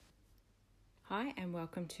Hi and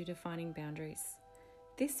welcome to Defining Boundaries.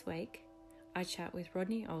 This week, I chat with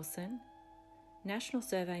Rodney Olsen, National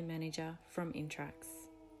Survey Manager from Intrax.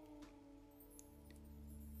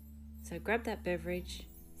 So grab that beverage,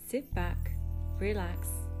 sit back, relax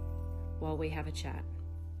while we have a chat.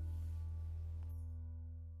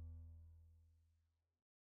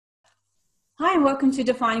 Hi and welcome to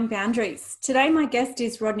Defining Boundaries. Today my guest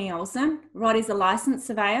is Rodney Olsen. Rod is a licensed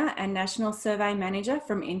surveyor and National Survey Manager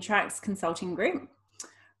from Intrax Consulting Group.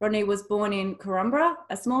 Rodney was born in Corumba,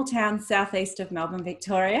 a small town southeast of Melbourne,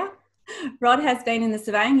 Victoria. Rod has been in the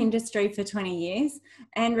surveying industry for 20 years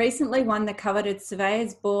and recently won the coveted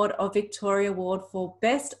Surveyors Board of Victoria Award for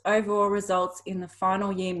Best Overall Results in the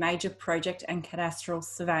Final Year Major Project and Cadastral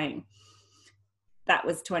Surveying. That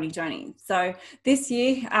was 2020. So this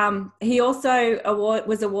year, he also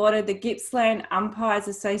was awarded the Gippsland Umpires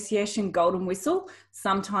Association Golden Whistle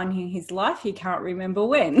sometime in his life. He can't remember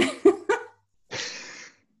when.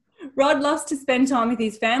 Rod loves to spend time with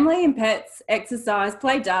his family and pets, exercise,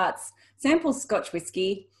 play darts, sample Scotch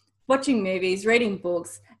whiskey, watching movies, reading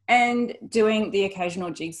books, and doing the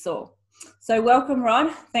occasional jigsaw. So welcome,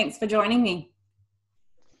 Rod. Thanks for joining me.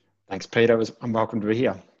 Thanks, Peter. I'm welcome to be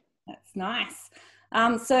here. That's nice.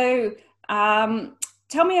 Tell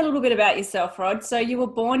me a little bit about yourself, Rod. So you were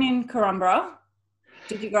born in Corumba.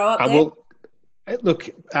 Did you grow up there? Look,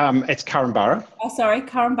 it's Corumba. Oh, sorry,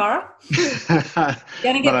 Corumba. You're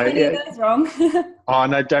going to get plenty of those wrong. Oh,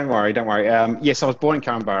 no, don't worry. Yes, I was born in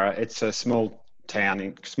Corumba. It's a small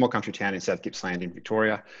country town in South Gippsland in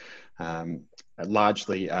Victoria.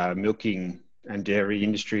 Largely milking and dairy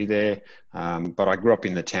industry there. But I grew up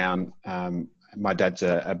in the town. My dad's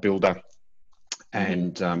a builder.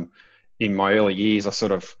 And in my early years, I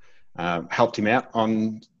sort of helped him out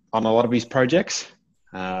on a lot of his projects.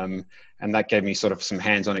 And that gave me sort of some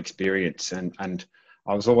hands-on experience. And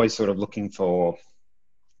I was always sort of looking for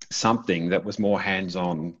something that was more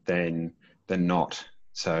hands-on than not.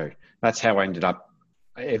 So that's how I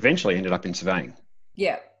eventually ended up in surveying.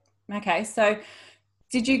 Yeah. Okay. So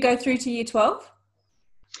did you go through to year 12?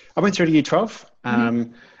 I went through to year 12.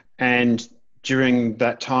 And during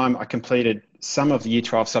that time, I completed some of the year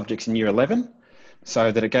 12 subjects in year 11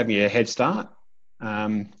 so that it gave me a head start.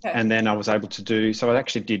 And then I was able to so I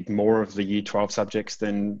actually did more of the year 12 subjects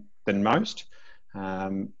than most.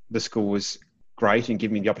 The school was great in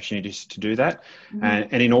giving me the opportunities to do that.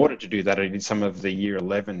 And in order to do that, I did some of the year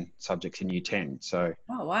 11 subjects in year 10. So,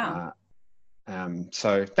 oh, wow.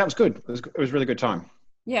 So that was good. It was a really good time.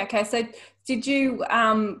 Yeah. Okay. So did you,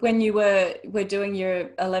 when you were doing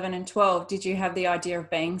your 11 and 12, did you have the idea of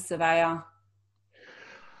being surveyor?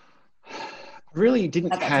 I really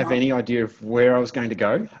didn't have any idea of where I was going to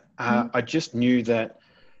go. I just knew that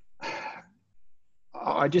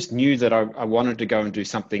I wanted to go and do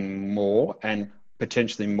something more and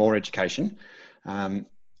potentially more education.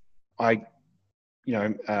 My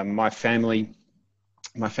family,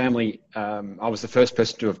 I was the first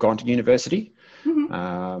person to have gone to university.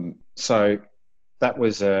 So that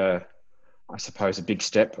was I suppose a big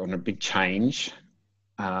step and a big change.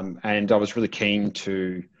 And I was really keen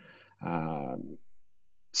to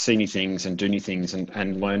see new things and do new things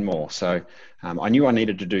and learn more. So I knew I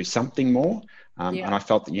needed to do something more. And I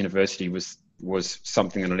felt that university was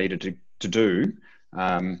something that I needed to do.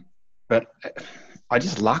 But I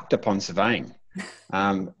just lucked upon surveying.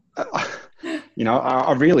 I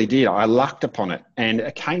really did. I lucked upon it. And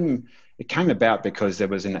it came about because there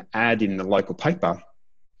was an ad in the local paper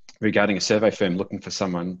regarding a survey firm looking for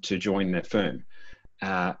someone to join their firm.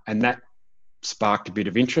 And that sparked a bit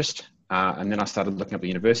of interest. And then I started looking up the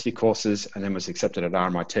university courses and then was accepted at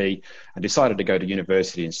RMIT and decided to go to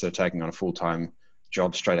university instead of taking on a full-time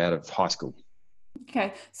job straight out of high school.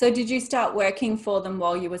 Okay. So did you start working for them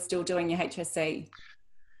while you were still doing your HSC?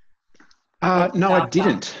 No, I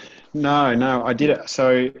didn't. No, I did it.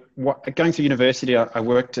 So going to university, I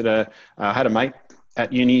worked I had a mate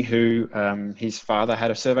at uni who his father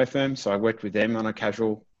had a survey firm. So I worked with them on a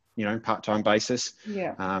casual, part-time basis.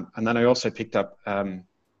 Yeah. And then I also picked up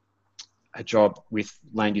a job with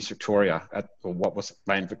Land Use Victoria, or what was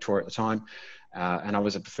Land Victoria at the time, and I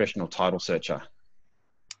was a professional title searcher.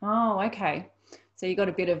 Oh, okay. So you got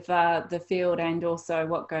a bit of the field and also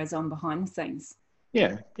what goes on behind the scenes.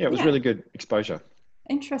 Yeah, it was really good exposure.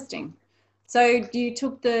 Interesting. So you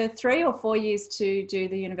took the 3 or 4 years to do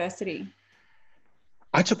the university?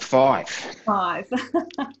 I took 5. 5.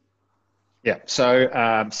 Yeah. So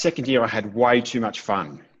second year I had way too much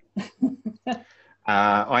fun.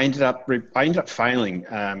 I ended up failing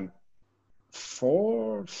 3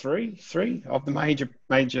 of the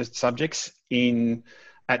major subjects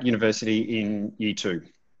at university in year 2.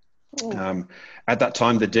 Oh. At that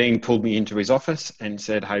time, the dean pulled me into his office and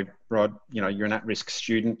said, "Hey, Rod, you're an at-risk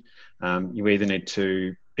student. You either need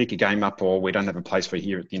to pick your game up or we don't have a place for you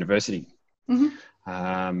here at the university."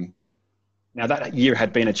 Now, that year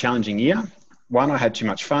had been a challenging year. One, I had too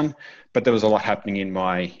much fun, but there was a lot happening in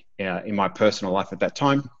my personal life at that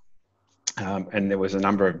time. And there was a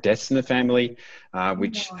number of deaths in the family,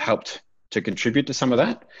 which helped to contribute to some of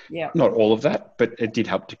that. Yeah. Not all of that, but it did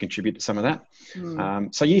help to contribute to some of that.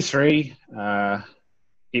 So year three,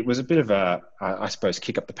 it was a bit of I suppose,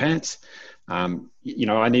 kick up the pants. I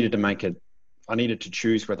needed to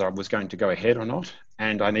choose whether I was going to go ahead or not.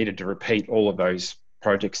 And I needed to repeat all of those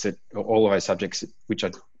all of those subjects, which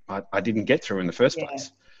I didn't get through in the first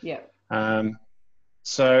place. Yeah.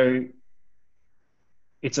 So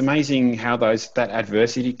it's amazing how that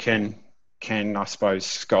adversity can I suppose,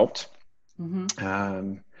 sculpt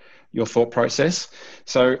your thought process.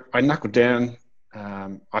 So I knuckled down.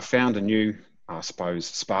 I found a new, I suppose,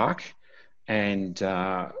 spark, and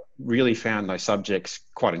really found those subjects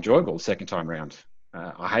quite enjoyable the second time round.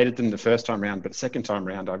 I hated them the first time round, but the second time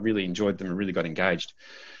round, I really enjoyed them and really got engaged.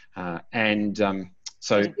 So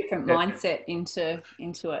a different mindset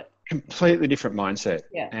into it. Completely different mindset.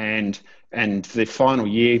 Yeah. And the final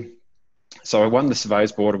year, so I won the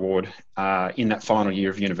Surveyors Board Award in that final year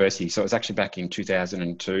of university. So it was actually back in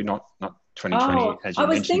 2002, not 2020, as you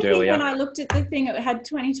mentioned earlier. When I looked at the thing, it had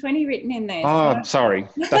 2020 written in there. Oh, so. Sorry.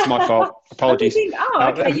 That's my fault. Apologies.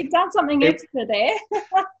 Okay. You've done something extra there.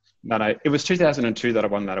 No. It was 2002 that I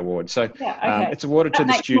won that award. So it's awarded to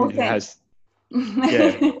the student who has...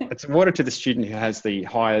 it's awarded to the student who has the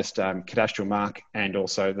highest cadastral mark and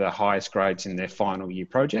also the highest grades in their final year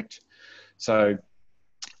project. So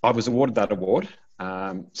I was awarded that award.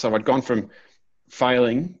 So I'd gone from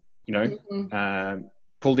failing,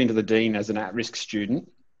 pulled into the dean as an at-risk student.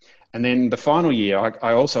 And then the final year,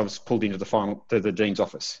 I also was pulled into the dean's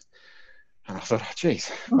office. And I thought, oh,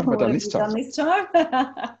 geez, what have I done this time?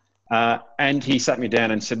 And he sat me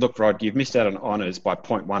down and said, "Look, Rod, you've missed out on honours by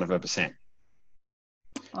 0.1%.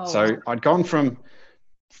 So I'd gone from,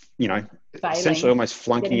 failing, essentially almost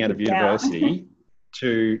flunking out of university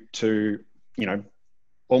to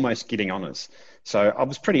almost getting honours. So I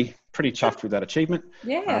was pretty chuffed with that achievement.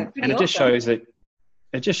 Yeah, and it just shows that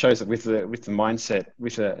with the mindset,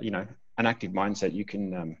 with an active mindset, you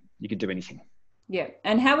can do anything. Yeah.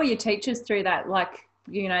 And how were your teachers through that? Like,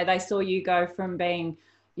 they saw you go from being,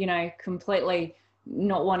 completely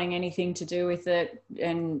not wanting anything to do with it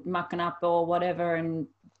and mucking up or whatever and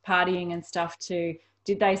partying and stuff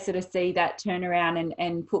did they sort of see that turnaround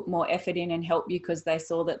and put more effort in and help you because they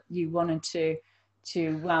saw that you wanted to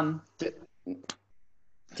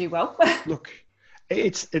do well? Look,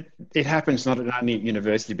 it happens not only at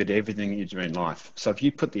university, but everything you do in life. So if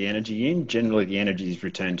you put the energy in, generally the energy is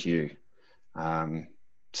returned to you.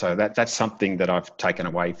 So that's something that I've taken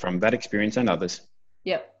away from that experience and others.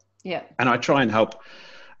 Yep. Yeah. And I try and help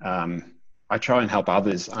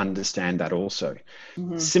others understand that also.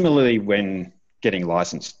 Similarly, when getting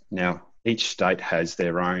licensed, now each state has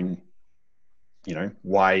their own,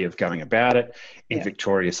 way of going about it. In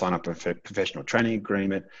Victoria, sign up for a professional training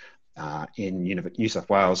agreement. In New South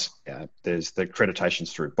Wales, there's the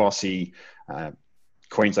accreditations through BOSSI.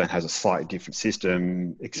 Queensland has a slightly different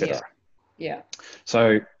system, etc. Yeah.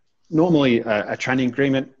 So normally a training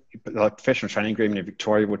agreement, like professional training agreement in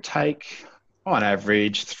Victoria, would take, on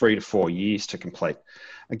average, 3 to 4 years to complete.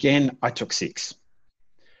 Again, I took 6.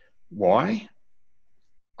 Why?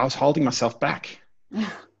 I was holding myself back.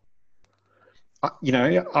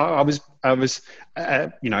 I was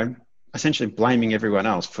essentially blaming everyone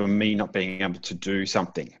else for me not being able to do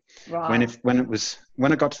something. Right.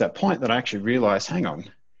 When it got to that point that I actually realised, hang on,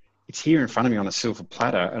 it's here in front of me on a silver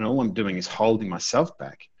platter, and all I'm doing is holding myself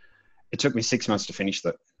back. It took me 6 months to finish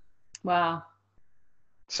that. Wow.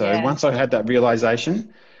 So once I had that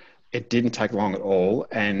realization, it didn't take long at all.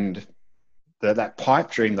 And that pipe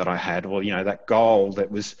dream that I had, that goal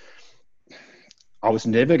I was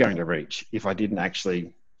never going to reach if I didn't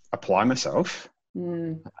actually apply myself.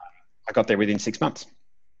 I got there within 6 months.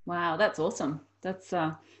 Wow, that's awesome. That's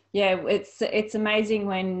it's amazing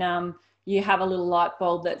when you have a little light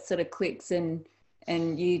bulb that sort of clicks and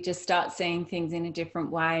you just start seeing things in a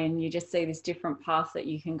different way, and you just see this different path that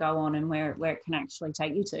you can go on and where it can actually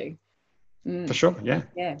take you to. For sure, yeah.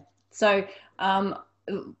 Yeah. So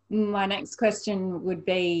my next question would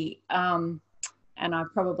be, and I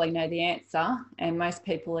probably know the answer, and most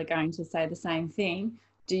people are going to say the same thing.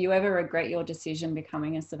 Do you ever regret your decision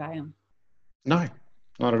becoming a surveyor? No,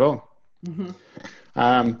 not at all.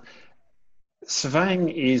 Surveying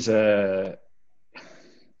is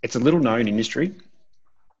it's a little known industry.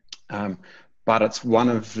 but it's one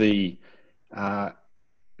of the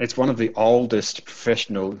oldest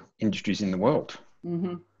professional industries in the world.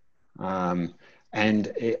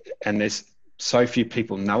 And there's so few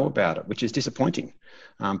people know about it, which is disappointing.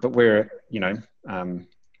 But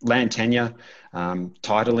land tenure,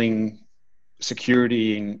 titling,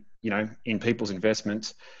 security in people's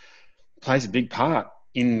investments plays a big part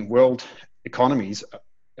in world economies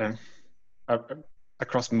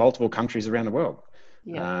across multiple countries around the world.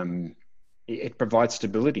 Yeah. It provides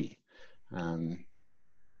stability.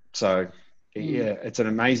 It's an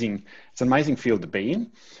amazing field to be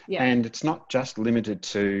in. Yeah. And it's not just limited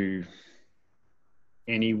to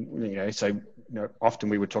often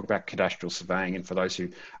we would talk about cadastral surveying, and for those who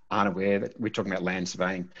aren't aware, that we're talking about land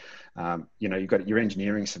surveying. You've got your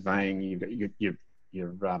engineering surveying, you've got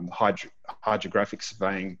your hydrographic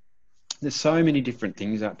surveying. There's so many different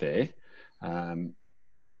things out there, and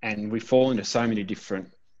we fall into so many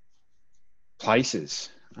different places.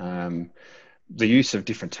 The use of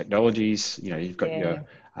different technologies, you've got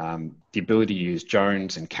the ability to use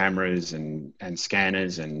drones and cameras and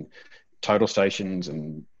scanners and total stations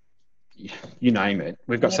and you name it.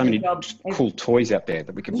 We've got so many cool toys out there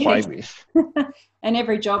that we can play with. And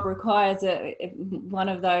every job requires one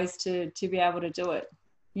of those to be able to do it.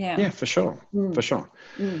 Yeah, for sure. For sure.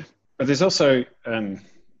 But there's also a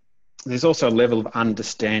level of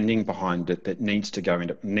understanding behind it that needs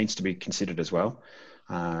to be considered as well.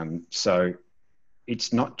 So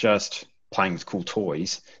it's not just playing with cool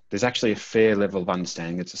toys. There's actually a fair level of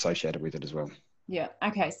understanding that's associated with it as well. Yeah.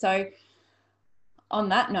 Okay. So on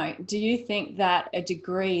that note, do you think that a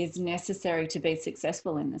degree is necessary to be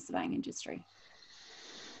successful in the surveying industry?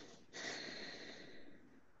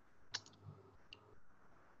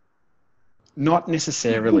 Not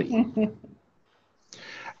necessarily.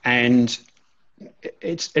 And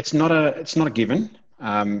it's not a given.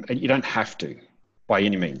 You don't have to by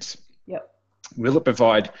any means. Yep. Will it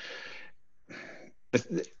provide?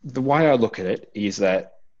 The way I look at it is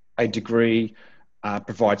that a degree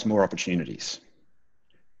provides more opportunities.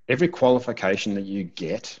 Every qualification that you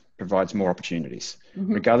get provides more opportunities,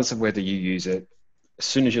 regardless of whether you use it as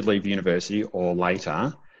soon as you leave university or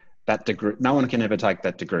later. That degree, no one can ever take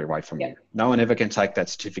that degree away from you. No one ever can take that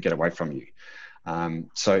certificate away from you.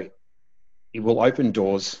 So it will open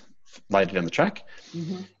doors later down the track.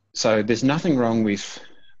 So there's nothing wrong with,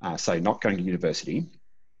 say, not going to university.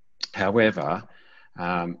 However,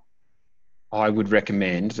 I would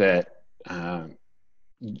recommend that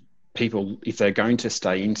people, if they're going to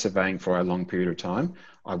stay in surveying for a long period of time,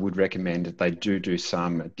 I would recommend that they do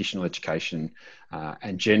some additional education.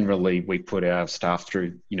 And generally, we put our staff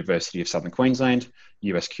through University of Southern Queensland,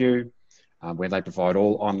 USQ, where they provide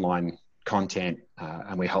all online content,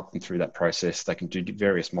 and we help them through that process. They can do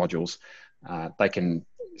various modules. They can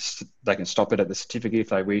stop it at the certificate if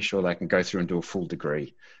they wish, or they can go through and do a full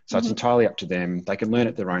degree. So it's entirely up to them. They can learn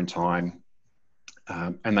at their own time,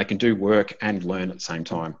 and they can do work and learn at the same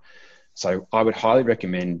time. So I would highly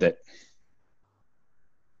recommend that.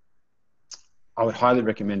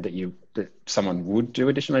 that someone would do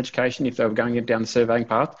additional education if they were going down the surveying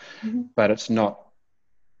path, but it's not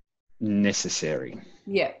necessary.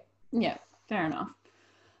 Yeah, fair enough.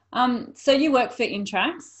 So you work for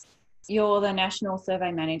Intrax. You're the National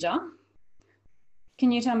Survey Manager.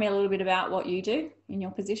 Can you tell me a little bit about what you do in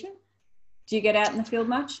your position? Do you get out in the field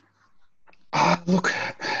much? Look,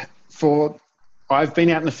 I've been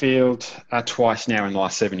out in the field twice now in the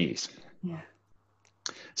last 7 years. Yeah.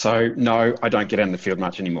 So no, I don't get out in the field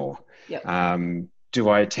much anymore. Yep. Do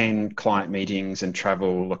I attend client meetings and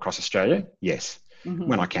travel across Australia? Yes,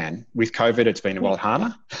 when I can. With COVID, it's been a lot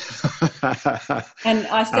harder. And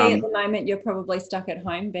I see at the moment you're probably stuck at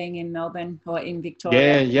home, being in Melbourne or in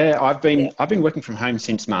Victoria. Yeah. I've been working from home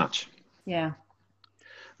since March. Yeah.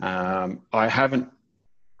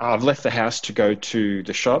 I've left the house to go to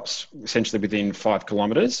the shops, essentially within 5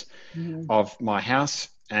 kilometres of my house,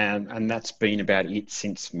 and that's been about it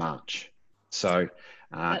since March. So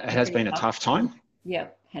it has been a tough time. Yeah.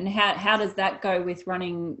 And how does that go with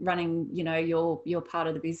running your part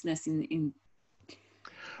of the business in?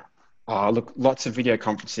 Look, lots of video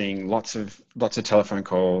conferencing, lots of telephone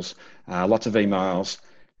calls, lots of emails.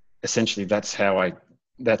 Essentially, that's the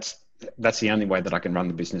only way that I can run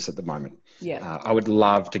the business at the moment. Yeah. I would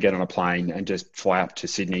love to get on a plane and just fly up to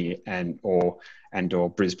Sydney or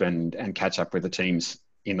Brisbane and catch up with the teams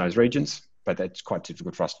in those regions, but that's quite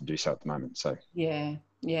difficult for us to do so at the moment. So yeah,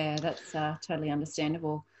 that's totally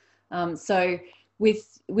understandable. So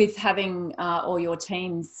with having all your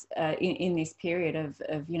teams in this period of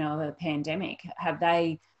a pandemic, have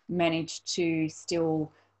they managed to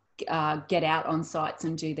still get out on sites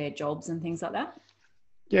and do their jobs and things like that?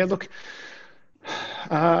 Yeah, look,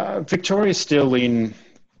 Victoria's still in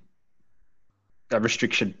a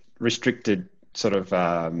restricted sort of,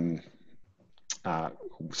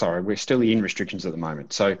 sorry, we're still in restrictions at the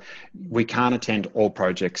moment. So we can't attend all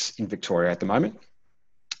projects in Victoria at the moment.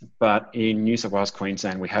 But in New South Wales,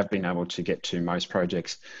 Queensland, we have been able to get to most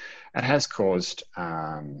projects. It has caused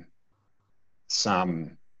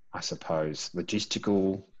some, I suppose,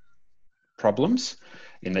 logistical problems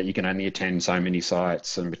in that you can only attend so many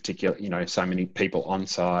sites and particular, you know, so many people on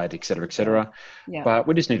site, et cetera, et cetera. Yeah. But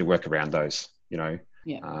we just need to work around those, you know.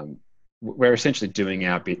 Yeah. We're essentially doing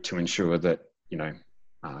our bit to ensure that, you know,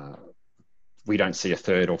 we don't see a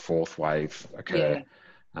third or fourth wave occur,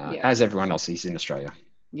 as everyone else is in Australia.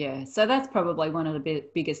 Yeah, so that's probably one of the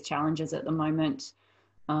biggest challenges at the moment,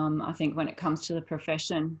 I think, when it comes to the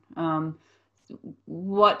profession.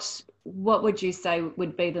 What would you say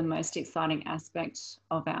would be the most exciting aspect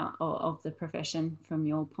of the profession from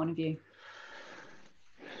your point of view?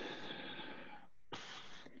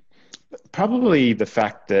 Probably the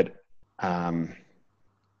fact that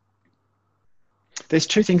there's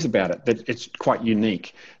two things about it that it's quite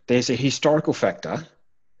unique. There's a historical factor,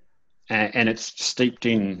 and it's steeped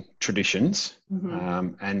in traditions.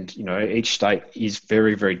 And, you know, each state is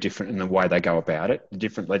very, very different in the way they go about it, the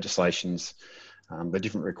different legislations, the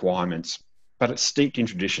different requirements, but it's steeped in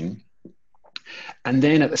tradition. And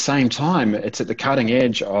then at the same time, it's at the cutting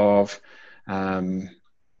edge of new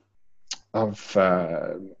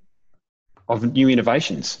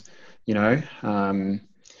innovations. You know,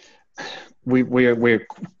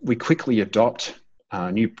 we quickly adopt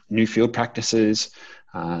new field practices.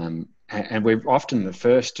 And we're often the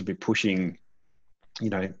first to be pushing, you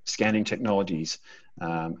know, scanning technologies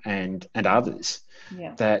and others.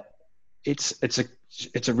 That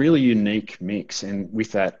it's a really unique mix, and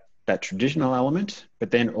with that traditional element,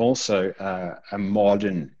 but then also a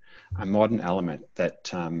modern element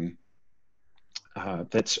that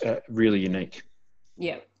that's really unique.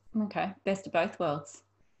 Yeah. Okay. Best of both worlds.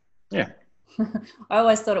 Yeah. I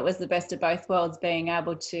always thought it was the best of both worlds, being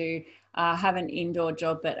able to have an indoor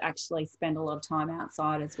job but actually spend a lot of time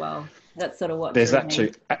outside as well. That's sort of what there's that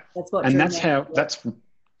too. That's what, and that's how that's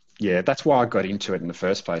why I got into it in the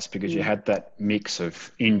first place, because you had that mix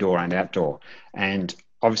of indoor and outdoor. And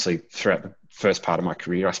obviously throughout the first part of my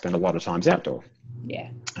career, I spent a lot of times outdoor. Yeah.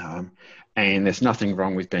 And there's nothing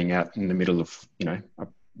wrong with being out in the middle of, you know,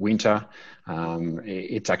 winter.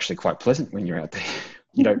 It's actually quite pleasant when you're out there.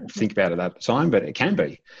 You don't think about it at the time, but it can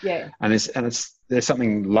be. Yeah. And there's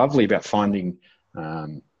something lovely about finding,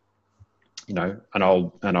 you know, an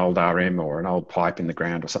old RM or an old pipe in the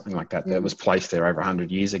ground or something like that that was placed there over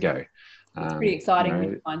 100 years ago. It's pretty exciting when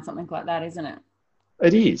you find something like that, isn't it?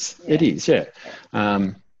 It is. Yeah. It is. Yeah.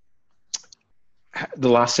 The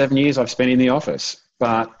last 7 years I've spent in the office,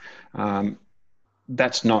 but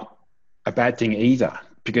that's not a bad thing either,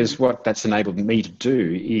 because what that's enabled me to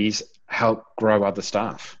do is help grow other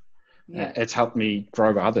staff. It's helped me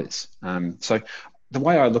grow others. So the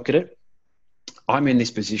way I look at it, I'm in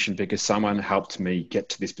this position because someone helped me get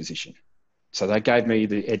to this position. So they gave me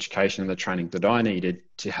the education and the training that I needed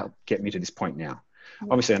to help get me to this point now.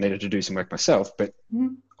 Obviously I needed to do some work myself, but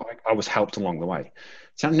I was helped along the way.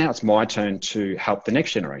 So now it's my turn to help the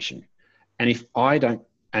next generation. And if I don't,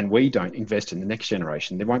 and we don't invest in the next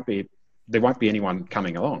generation, there won't be anyone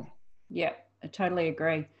coming along. Yeah, I totally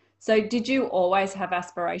agree. So did you always have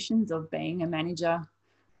aspirations of being a manager?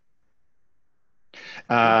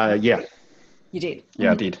 Yeah. You did?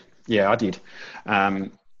 Yeah, I did. Yeah, I did.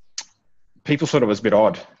 People thought it was a bit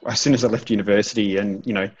odd as soon as I left university. And,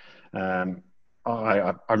 you know,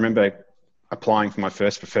 I remember applying for my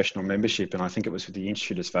first professional membership, and I think it was with the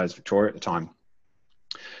Institute of Surveyors Victoria at the time.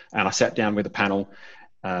 And I sat down with a panel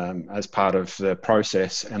as part of the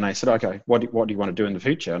process, and they said, okay, what do you want to do in the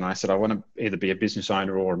future? And I said, I want to either be a business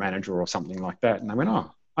owner or a manager or something like that. And they went,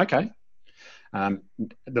 oh, okay. There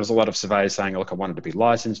was a lot of surveyors saying, look, I wanted to be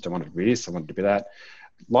licensed, I wanted to be this, I wanted to be that.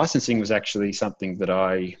 Licensing was actually something that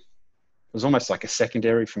was almost like a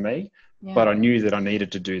secondary for me, but I knew that I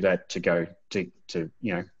needed to do that to go to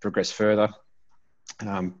you know, progress further.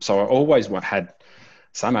 So I always had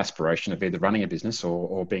some aspiration of either running a business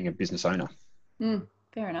or being a business owner.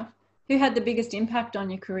 Fair enough. Who had the biggest impact on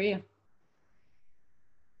your career?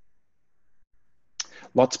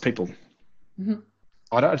 Lots of people.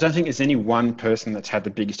 I don't think there's any one person that's had the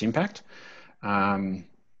biggest impact.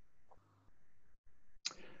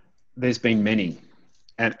 There's been many,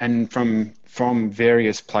 and from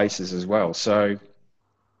various places as well. So,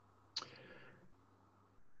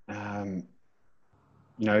 you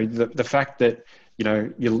know, the fact that you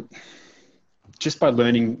know, you just by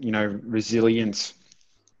learning, you know, resilience,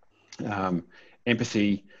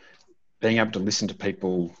 empathy, being able to listen to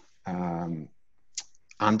people,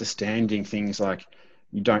 understanding things like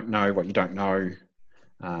you don't know what you don't know,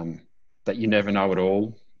 that you never know at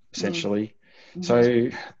all, essentially. Mm-hmm. So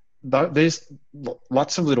there's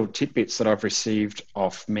lots of little tidbits that I've received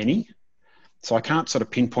off many. So I can't sort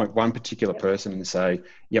of pinpoint one particular person and say,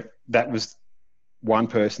 yep, that was one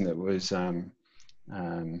person that was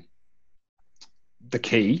the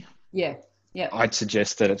key. Yeah. Yeah. I'd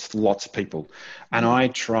suggest that it's lots of people. And I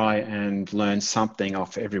try and learn something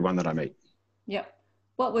off everyone that I meet. Yep.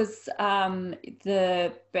 What was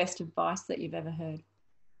the best advice that you've ever heard?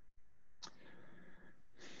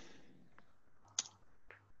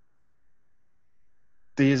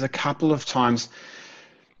 There's a couple of times.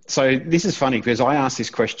 So this is funny because I ask this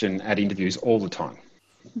question at interviews all the time.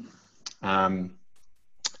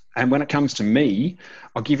 And when it comes to me,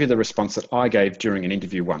 I'll give you the response that I gave during an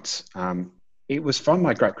interview once. It was from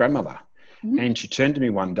my great-grandmother. Mm-hmm. And she turned to me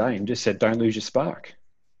one day and just said, don't lose your spark.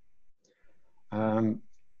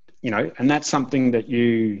 You know, and that's something that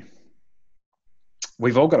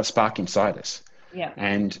we've all got a spark inside us. Yeah.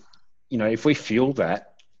 And, you know, if we feel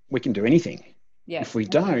that, we can do anything. Yeah. If we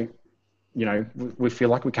don't, you know, we feel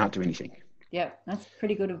like we can't do anything. Yeah, that's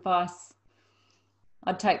pretty good advice.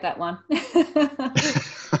 I'd take that one.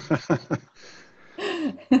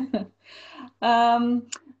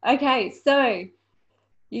 Okay, so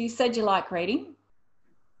you said you like reading.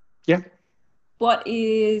 Yeah. What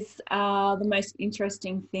is the most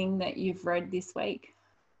interesting thing that you've read this week?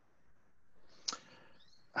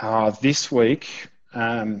 This week,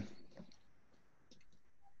 I'm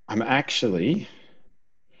actually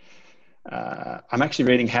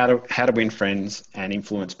reading How to Win Friends and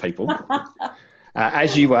Influence People.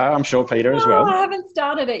 As you are, I'm sure, Peter, as well. I haven't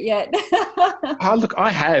started it yet. Oh, look, I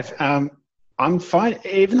have. I'm fine,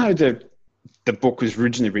 even though the book was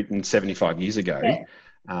originally written 75 years ago.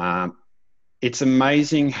 Yeah. It's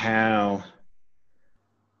amazing some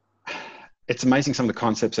of the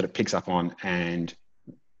concepts that it picks up on, and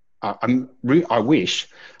I wish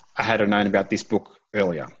I had known about this book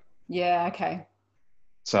earlier. Yeah. Okay.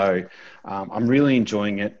 So I'm really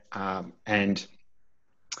enjoying it, and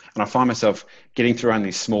I find myself getting through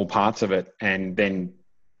only small parts of it and then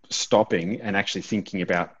stopping and actually thinking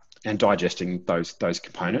about and digesting those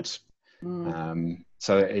components.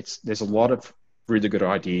 So there's a lot of really good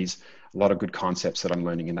ideas, a lot of good concepts that I'm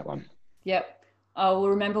learning in that one. Yep. I will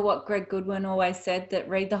remember what Greg Goodwin always said, that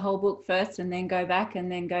read the whole book first and then go back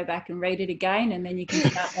and read it again, and then you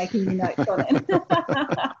can start making your notes on it.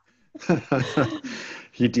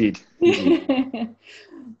 You did.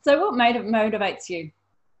 So what motivates you?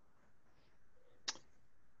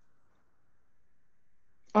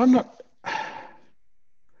 I'm not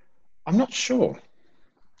sure,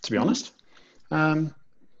 to be honest. Okay.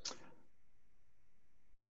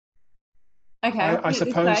 I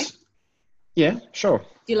suppose. Yeah, sure.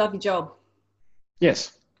 Do you love your job?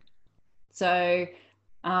 Yes. So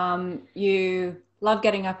you love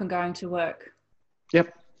getting up and going to work?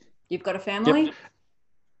 Yep. You've got a family? Yep.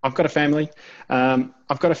 I've got a family.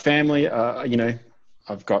 You know,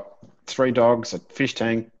 I've got 3 dogs, a fish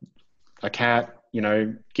tank, a cat, you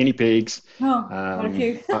know, guinea pigs. Oh, quite a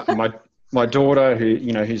few. My daughter,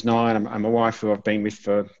 who's 9, and my wife, who I've been with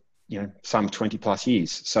for, you know, some 20 plus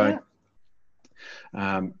years. So,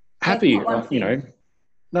 happy, you know.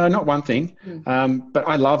 No, not one thing. But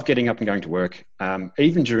I love getting up and going to work.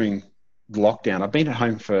 Even during lockdown, I've been at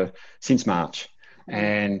home since March,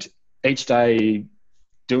 and each day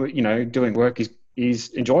doing work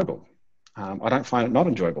is enjoyable. I don't find it not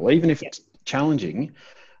enjoyable, even if it's challenging.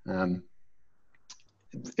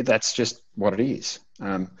 That's just what it is.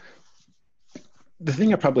 The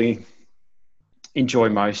thing I probably enjoy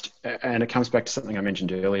most, and it comes back to something I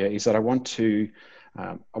mentioned earlier, is that I want to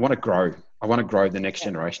grow. I want to grow the next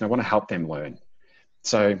generation. I want to help them learn.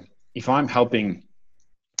 So if I'm helping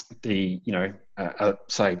say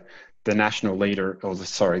the national leader, or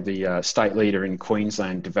the state leader in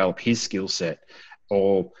Queensland develop his skill set,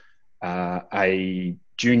 or a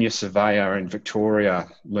junior surveyor in Victoria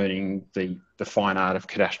learning the fine art of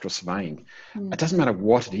cadastral surveying, it doesn't matter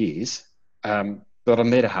what it is, but I'm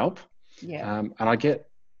there to help. Yeah. And I get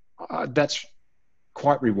that's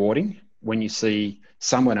quite rewarding when you see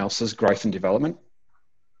someone else's growth and development.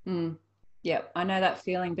 Yeah, I know that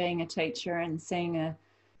feeling, being a teacher and seeing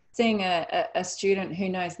a student who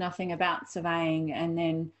knows nothing about surveying, and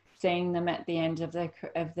then seeing them at the end of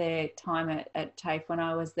their time at TAFE when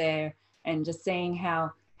I was there, and just seeing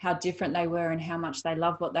how different they were and how much they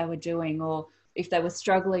loved what they were doing, or if they were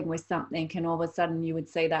struggling with something, and all of a sudden you would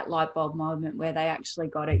see that light bulb moment where they actually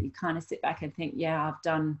got it, you kind of sit back and think, yeah, I've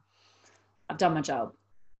done my job.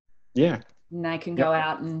 Yeah. And they can go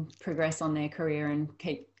out and progress on their career and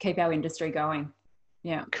keep our industry going.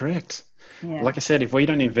 Yeah. Correct. Yeah. Like I said, if we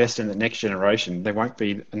don't invest in the next generation, there won't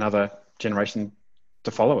be another generation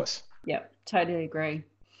to follow us. Yep, totally agree.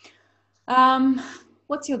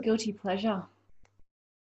 What's your guilty pleasure?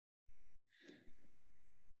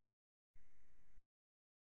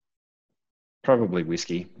 Probably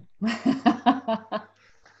whiskey.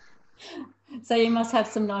 So you must have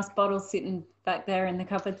some nice bottles sitting back there in the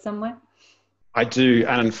cupboard somewhere. I do,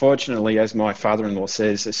 and unfortunately, as my father-in-law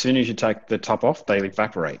says, as soon as you take the top off, they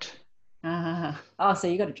evaporate. Oh, so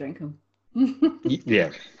you got to drink them.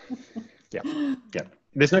 Yeah.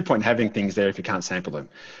 There's no point in having things there if you can't sample them.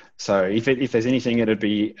 So if there's anything, it'd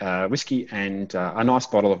be whiskey and a nice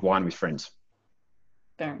bottle of wine with friends.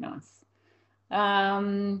 Very nice.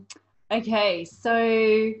 Okay,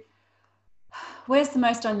 so where's the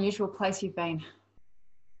most unusual place you've been?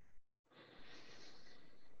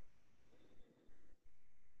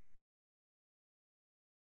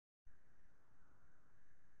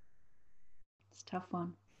 It's a tough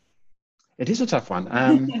one. It is a tough one.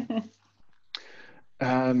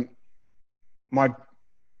 My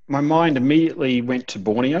mind immediately went to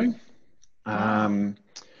Borneo.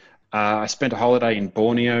 I spent a holiday in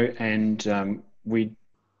Borneo, and we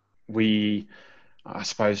I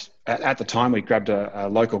suppose at the time we grabbed a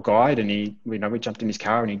local guide, and we jumped in his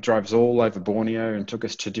car and he drove us all over Borneo and took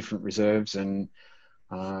us to different reserves and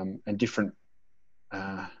different,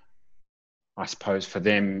 I suppose for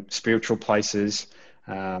them, spiritual places,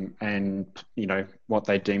 and what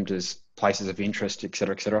they deemed as places of interest,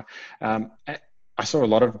 etc., etc. I saw a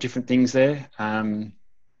lot of different things there,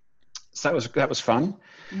 so that was fun.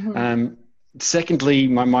 Mm-hmm. Secondly,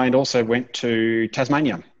 my mind also went to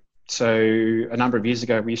Tasmania. So a number of years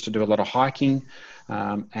ago, we used to do a lot of hiking,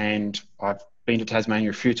 and I've been to Tasmania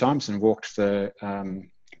a few times and walked the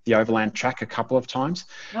overland track a couple of times.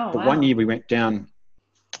 Oh, but wow. One year we went down.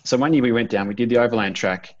 We did the overland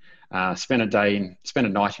track, spent a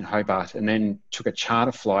night in Hobart, and then took a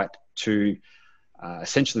charter flight to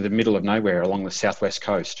essentially the middle of nowhere along the southwest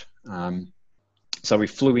coast. So we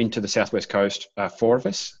flew into the southwest coast, 4 of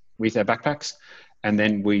us with our backpacks, and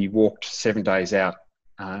then we walked 7 days out.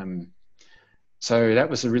 So that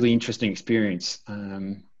was a really interesting experience,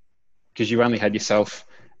 because you only had yourself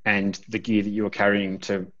and the gear that you were carrying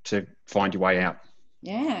to find your way out.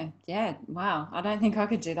 Yeah. Wow. I don't think I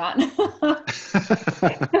could do that.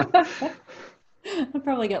 I'd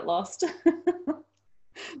probably get lost.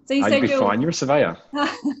 So you said you'd be fine. You're a surveyor.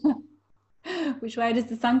 Which way does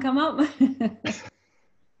the sun come up?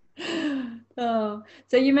 Oh,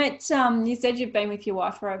 so you met. You said you've been with your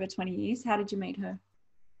wife for over 20 years. How did you meet her?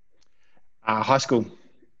 High school.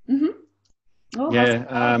 Mm-hmm. Oh,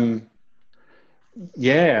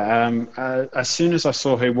 yeah. As soon as I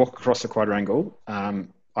saw her walk across the quadrangle,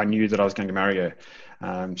 I knew that I was going to marry her.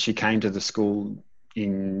 She came to the school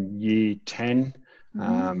in year 10,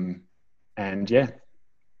 mm-hmm. And yeah,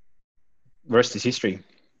 the rest is history.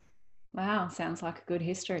 Wow, sounds like a good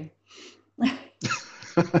history.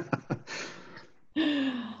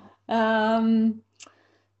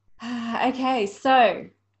 Okay, so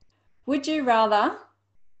would you rather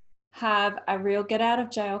have a real get out of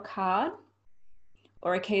jail card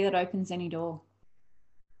or a key that opens any door?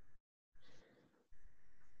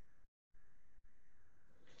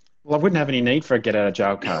 Well, I wouldn't have any need for a get out of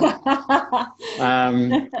jail card.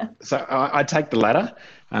 So I'd take the latter.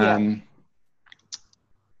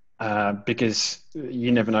 Because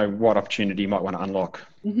you never know what opportunity you might want to unlock.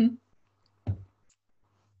 Mm-hmm.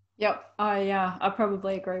 Yep, I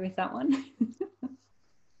probably agree with that one.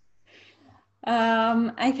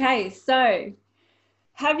 Okay, so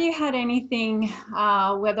have you had anything,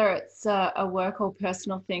 whether it's a work or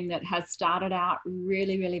personal thing, that has started out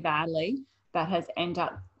really, really badly, but has ended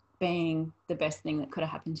up being the best thing that could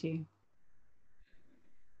have happened to you?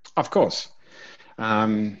 Of course.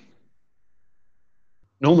 Normally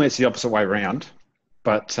it's the opposite way around,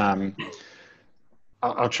 but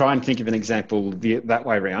I'll try and think of an example that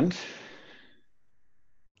way around.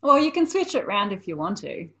 Well, you can switch it around if you want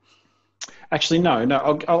to. Actually, no.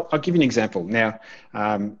 I'll give you an example now.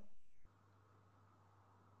 I'll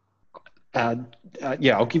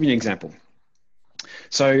give you an example.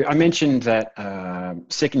 So I mentioned that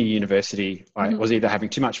second year university, I was either having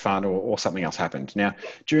too much fun or something else happened. Now,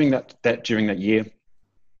 during that year,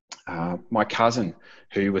 my cousin,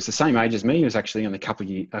 who was the same age as me, he was actually only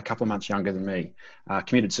a couple of months younger than me,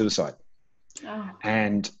 committed suicide. Oh.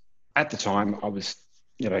 And at the time, I was,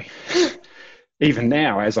 even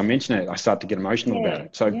now, as I mention it, I start to get emotional about Yeah,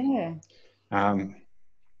 it. So yeah.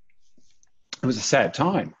 It was a sad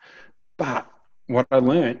time. But what I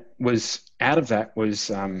learned was out of that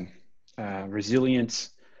was resilience,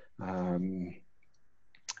 um,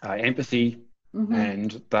 empathy, Mm-hmm.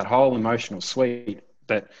 and that whole emotional suite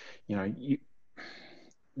that, you know,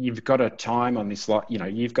 you've got a time on this lot, you know,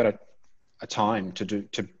 you've got a time to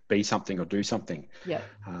be something or do something. Yeah.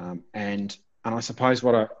 And I suppose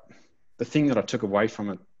the thing that I took away from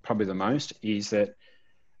it probably the most is that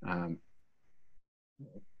um,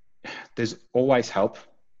 there's always help.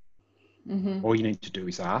 Mm-hmm. All you need to do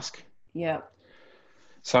is ask. Yeah.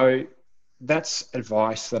 So that's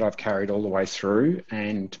advice that I've carried all the way through.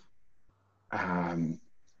 And um,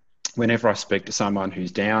 whenever I speak to someone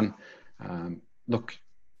who's down, look,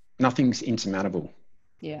 nothing's insurmountable.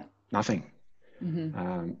 Yeah. Nothing.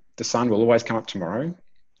 Mm-hmm. The sun will always come up tomorrow,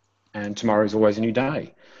 and tomorrow is always a new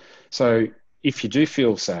day. So if you do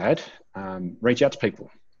feel sad, reach out to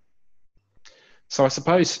people. So I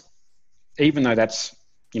suppose, even though that's,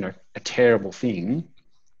 you know, a terrible thing,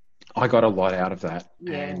 I got a lot out of that,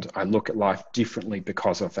 Yeah. and I look at life differently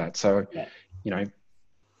because of that. So, Yeah. you know,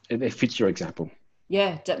 it fits your example.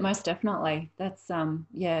 Yeah, most definitely. That's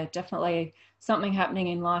yeah, definitely something happening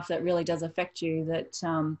in life that really does affect you, that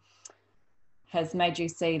has made you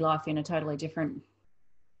see life in a totally different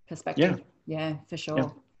Yeah, perspective. Yeah, for yeah.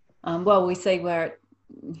 sure. Well, we see where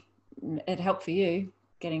it helped for you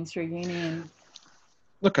getting through uni, and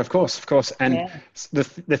Look, of course, and yeah,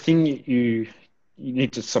 the thing you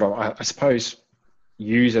need to sort of, I suppose,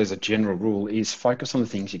 use as a general rule is focus on the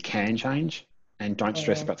things you can change, and don't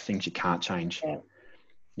stress yeah, about the things you can't change. yeah,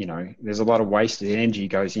 You know, there's a lot of wasted energy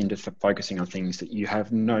goes into focusing on things that you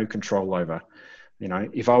have no control over. You know,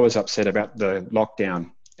 if I was upset about the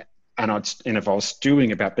lockdown, and if I was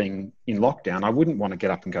stewing about being in lockdown, I wouldn't want to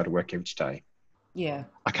get up and go to work each day. yeah,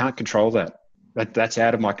 I can't control that. That's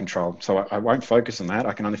out of my control. So I won't focus on that.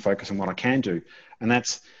 I can only focus on what I can do. And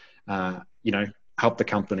that's, you know, help the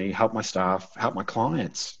company, help my staff, help my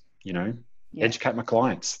clients, you know, yeah, educate my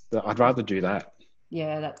clients. I'd rather do that.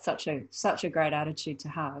 yeah. That's such a great attitude to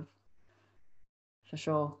have, for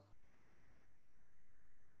sure.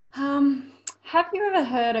 Have you ever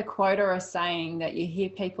heard a quote or a saying that you hear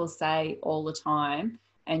people say all the time,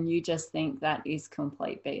 and you just think that is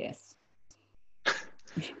complete BS?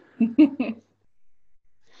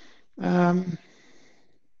 Um,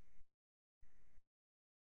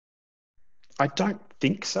 I don't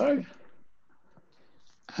think so.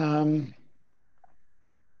 Um,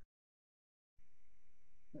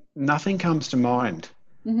 Nothing comes to mind.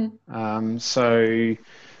 Mm-hmm. So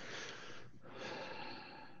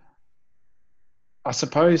I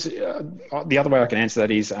suppose the other way I can answer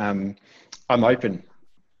that is I'm open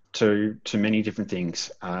to many different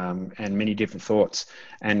things, and many different thoughts,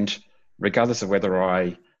 and regardless of whether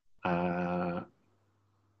uh,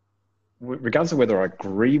 regardless of whether I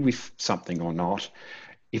agree with something or not,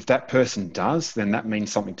 if that person does, then that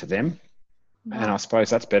means something to them, and I Right.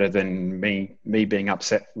 suppose that's better than me being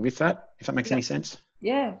upset with that. If that makes any Yep. sense.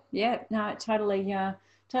 Yeah. Yeah. No, totally.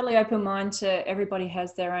 Totally open mind to everybody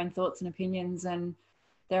has their own thoughts and opinions, and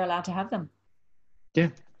they're allowed to have them. Yeah, Yeah.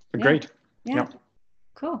 agreed. Yeah. Yep.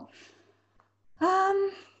 Cool.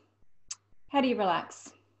 Um, how do you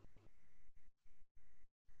relax?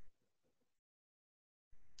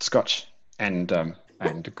 Scotch and a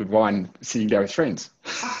good wine, sitting down with friends.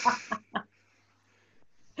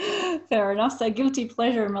 Fair enough. So guilty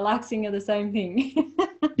pleasure and relaxing are the same thing.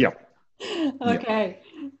 Yep. Yep. Okay.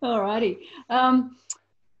 All righty. All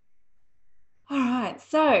right.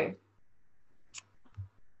 So,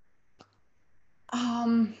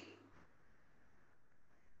 um,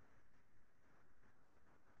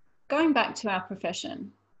 going back to our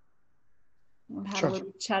profession, we've had a Sure.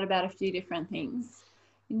 little chat about a few different things.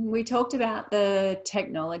 We talked about the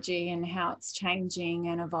technology and how it's changing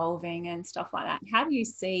and evolving and stuff like that. How do you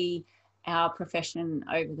see our profession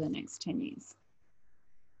over the next 10 years?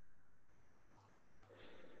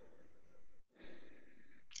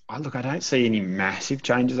 I don't see any massive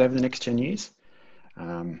changes over the next 10 years.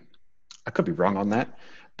 Um, I could be wrong on that,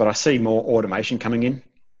 but I see more automation coming in.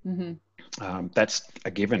 Mm-hmm. That's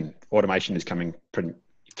a given. Automation is coming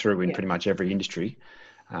through in Yeah. pretty much every industry.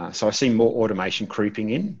 So I see more automation creeping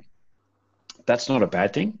in. That's not a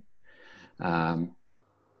bad thing. Um,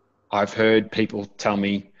 I've heard people tell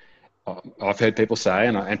me, I've heard people say,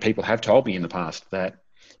 and people have told me in the past that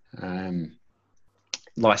um,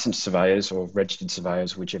 licensed surveyors or registered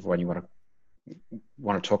surveyors, whichever one you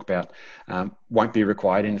want to talk about, won't be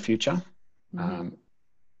required in the future. Mm-hmm. Um,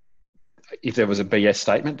 if there was a BS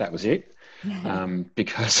statement, that was it,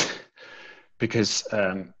 because because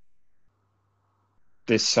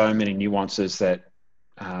there's so many nuances that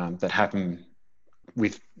that happen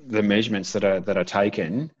with the measurements that are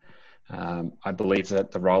taken. I believe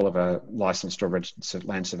that the role of a licensed or registered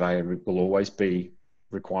land surveyor will always be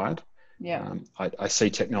required. Yeah. I see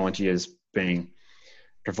technology as being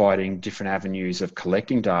providing different avenues of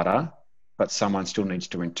collecting data, but someone still needs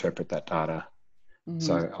to interpret that data. Mm-hmm.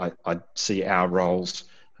 So I see our roles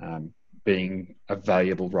being a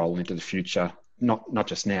valuable role into the future, not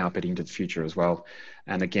just now, but into the future as well.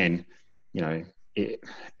 And again, you know,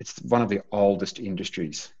 it's one of the oldest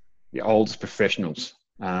industries, the oldest professionals.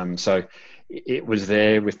 So it was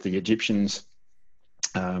there with the Egyptians,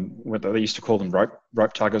 what they used to call them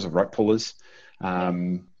rope tuggers or rope pullers.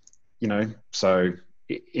 You know, so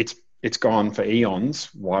it's gone for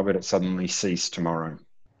eons. Why would it suddenly cease tomorrow?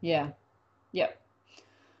 Yeah. Yep.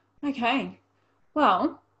 Okay.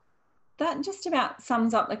 Well, that just about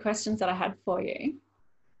sums up the questions that I had for you.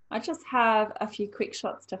 I just have a few quick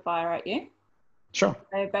shots to fire at you. Sure.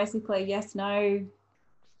 So basically, yes, no,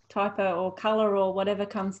 typo or color or whatever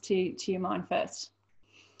comes to your mind first.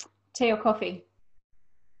 Tea or coffee?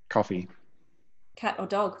 Coffee. Cat or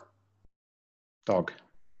dog? Dog.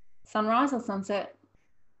 Sunrise or sunset?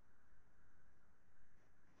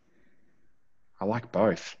 I like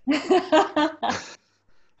both.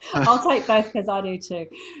 I'll take both because I do too.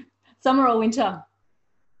 Summer or winter?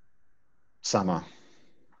 Summer.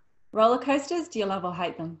 Roller coasters, do you love or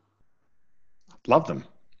hate them? Love them.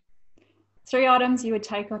 3 items you would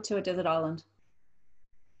take to a desert island?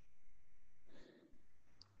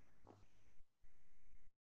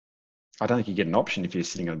 I don't think you get an option if you're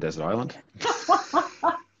sitting on a desert island.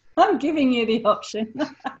 I'm giving you the option.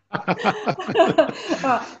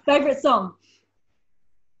 Right. Favorite song?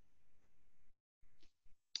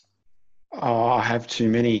 Oh, I have too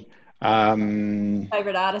many.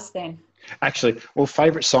 Favorite artist then? Actually, well,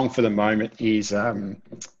 favorite song for the moment is "I'm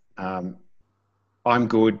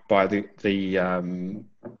Good" by the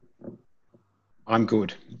I'm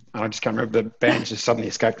Good. I just can't remember, the band just suddenly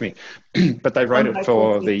escaped me. But they wrote it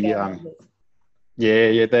for the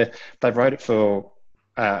they wrote it for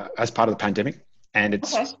as part of the pandemic, and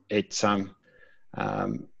it's a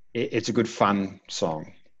good fun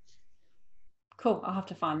song. Cool. I'll have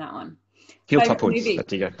to find that one. Hilltop Hoods. There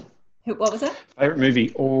you go. What was it? Favorite movie?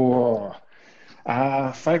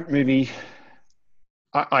 Favorite movie.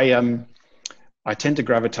 I tend to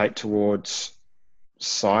gravitate towards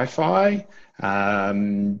sci-fi.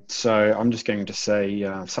 So I'm just going to say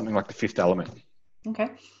something like The Fifth Element. Okay.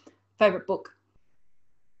 Favorite book?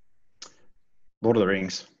 Lord of the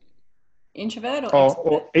Rings. Introvert or extrovert?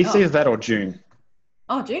 Or it's either that or Dune.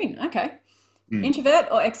 Oh, Dune. Okay. Introvert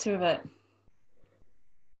or extrovert?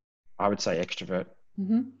 I would say extrovert.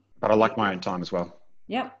 Mm-hmm. But I like my own time as well.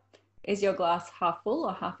 Yep. Is your glass half full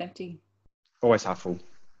or half empty? Always half full.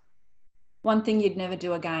 One thing you'd never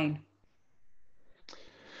do again?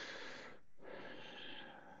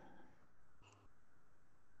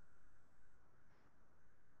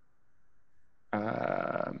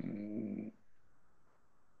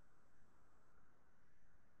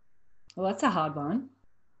 Well, that's a hard one.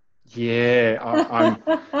 Yeah,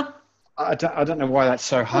 I don't know why that's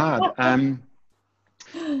so hard.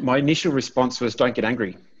 My initial response was don't get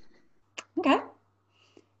angry. Okay.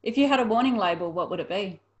 If you had a warning label, what would it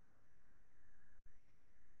be?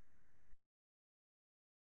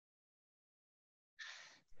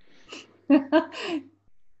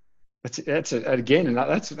 That's again, and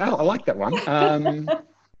I like that one.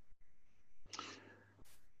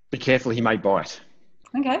 Be careful, he may bite.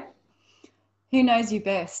 Okay. Who knows you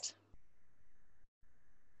best?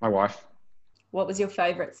 My wife. What was your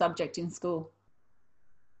favourite subject in school?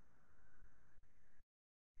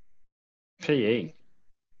 PE.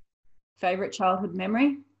 Favourite childhood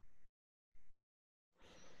memory?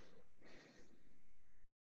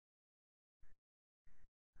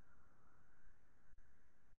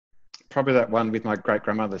 Probably that one with my great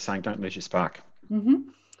grandmother saying, "Don't lose your spark."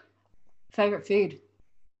 Mm-hmm. Favourite food?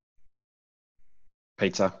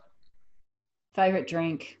 Pizza. Favourite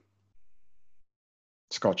drink?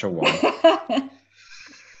 Scotch or wine.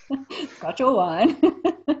 Scotch or wine?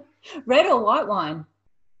 Red or white wine?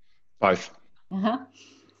 Both.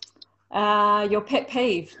 Your pet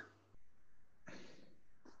peeve?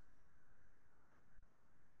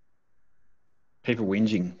 People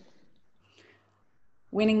whinging.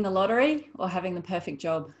 Winning the lottery or having the perfect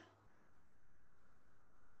job?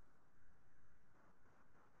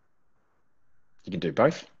 You can do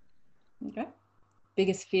both. Okay.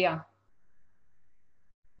 Biggest fear?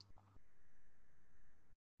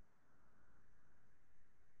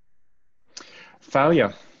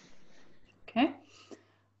 Failure. Okay.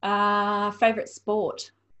 Favorite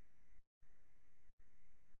sport?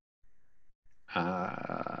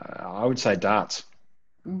 I would say darts.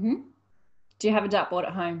 Mm-hmm. Do you have a dartboard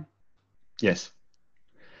at home? Yes,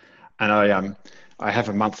 and I have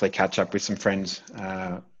a monthly catch up with some friends,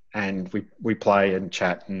 and we play and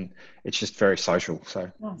chat, and it's just very social.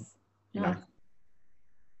 So Nice. you know, Nice.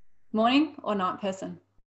 Morning or night person?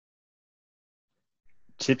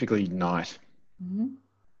 typically night. Mm-hmm.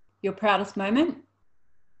 Your proudest moment?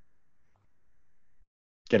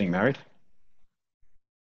 Getting married.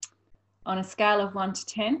 On a scale of 1 to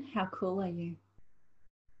 10, how cool are you?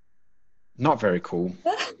 Not very cool.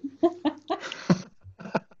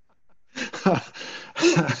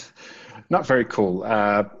 Not very cool.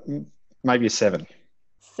 Maybe a 7.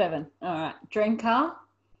 7. All right. Dream car?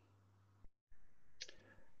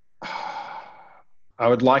 I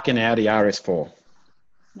would like an Audi RS4.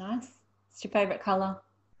 Nice. What's your favorite color?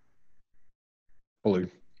 Blue.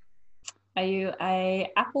 Are you a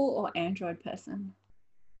Apple or Android person?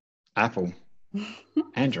 Apple.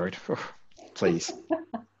 Android. Please.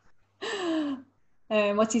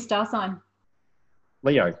 What's your star sign?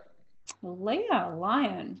 Leo. Leo,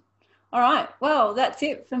 lion. All right. Well, that's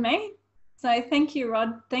it for me. So thank you,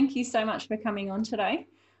 Rod. Thank you so much for coming on today.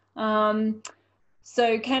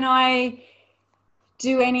 So can I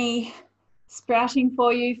do any sprouting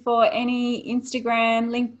for you for any Instagram,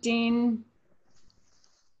 LinkedIn,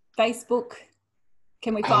 Facebook?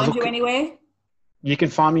 Can we find you anywhere? You can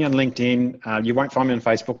find me on LinkedIn. You won't find me on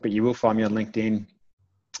Facebook, but you will find me on LinkedIn.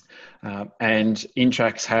 And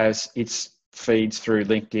Intrax has its feeds through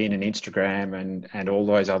LinkedIn and Instagram and all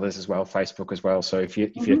those others as well, Facebook as well. So if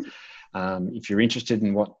you're interested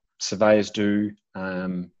in what surveyors do,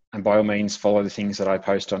 and by all means follow the things that I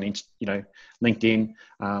post on LinkedIn.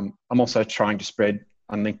 I'm also trying to spread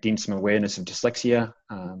on LinkedIn some awareness of dyslexia.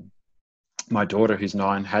 My daughter, who's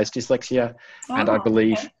 9, has dyslexia, and I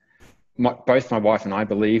believe both my wife and I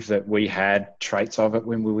believe that we had traits of it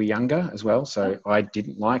when we were younger as well. So I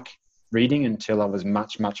didn't like reading until I was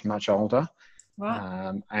much, much, much older.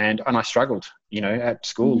 Right. And I struggled, at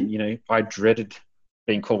school. Mm-hmm. I dreaded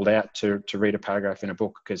being called out to read a paragraph in a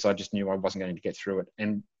book because I just knew I wasn't going to get through it.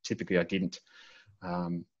 And typically I didn't.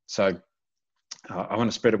 So I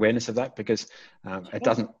want to spread awareness of that because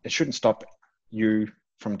it shouldn't stop you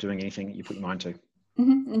from doing anything that you put your mind to.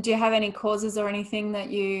 Mm-hmm. And do you have any causes or anything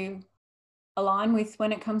that you align with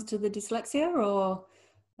when it comes to the dyslexia, or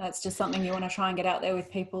that's just something you want to try and get out there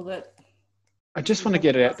with people that... I just want to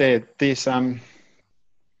get it out there.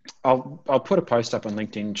 I'll put a post up on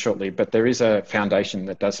LinkedIn shortly, but there is a foundation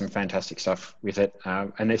that does some fantastic stuff with it,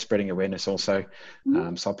 and they're spreading awareness also.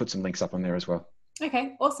 Mm-hmm. So I'll put some links up on there as well.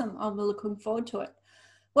 Okay, awesome. I'll be looking forward to it.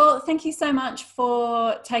 Well, thank you so much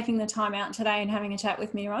for taking the time out today and having a chat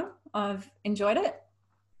with me, Ron. I've enjoyed it.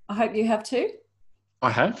 I hope you have too.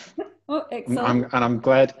 I have. Oh, excellent. I'm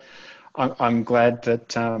glad. I'm glad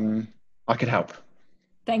that I could help.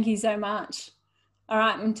 Thank you so much. All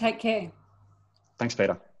right, and take care. Thanks,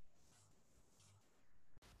 Peter.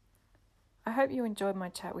 I hope you enjoyed my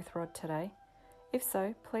chat with Rod today. If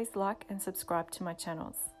so, please like and subscribe to my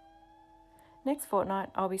channels. Next fortnight,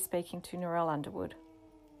 I'll be speaking to Narelle Underwood.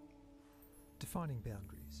 Defining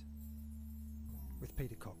Boundaries with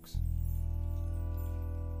Peter Cox.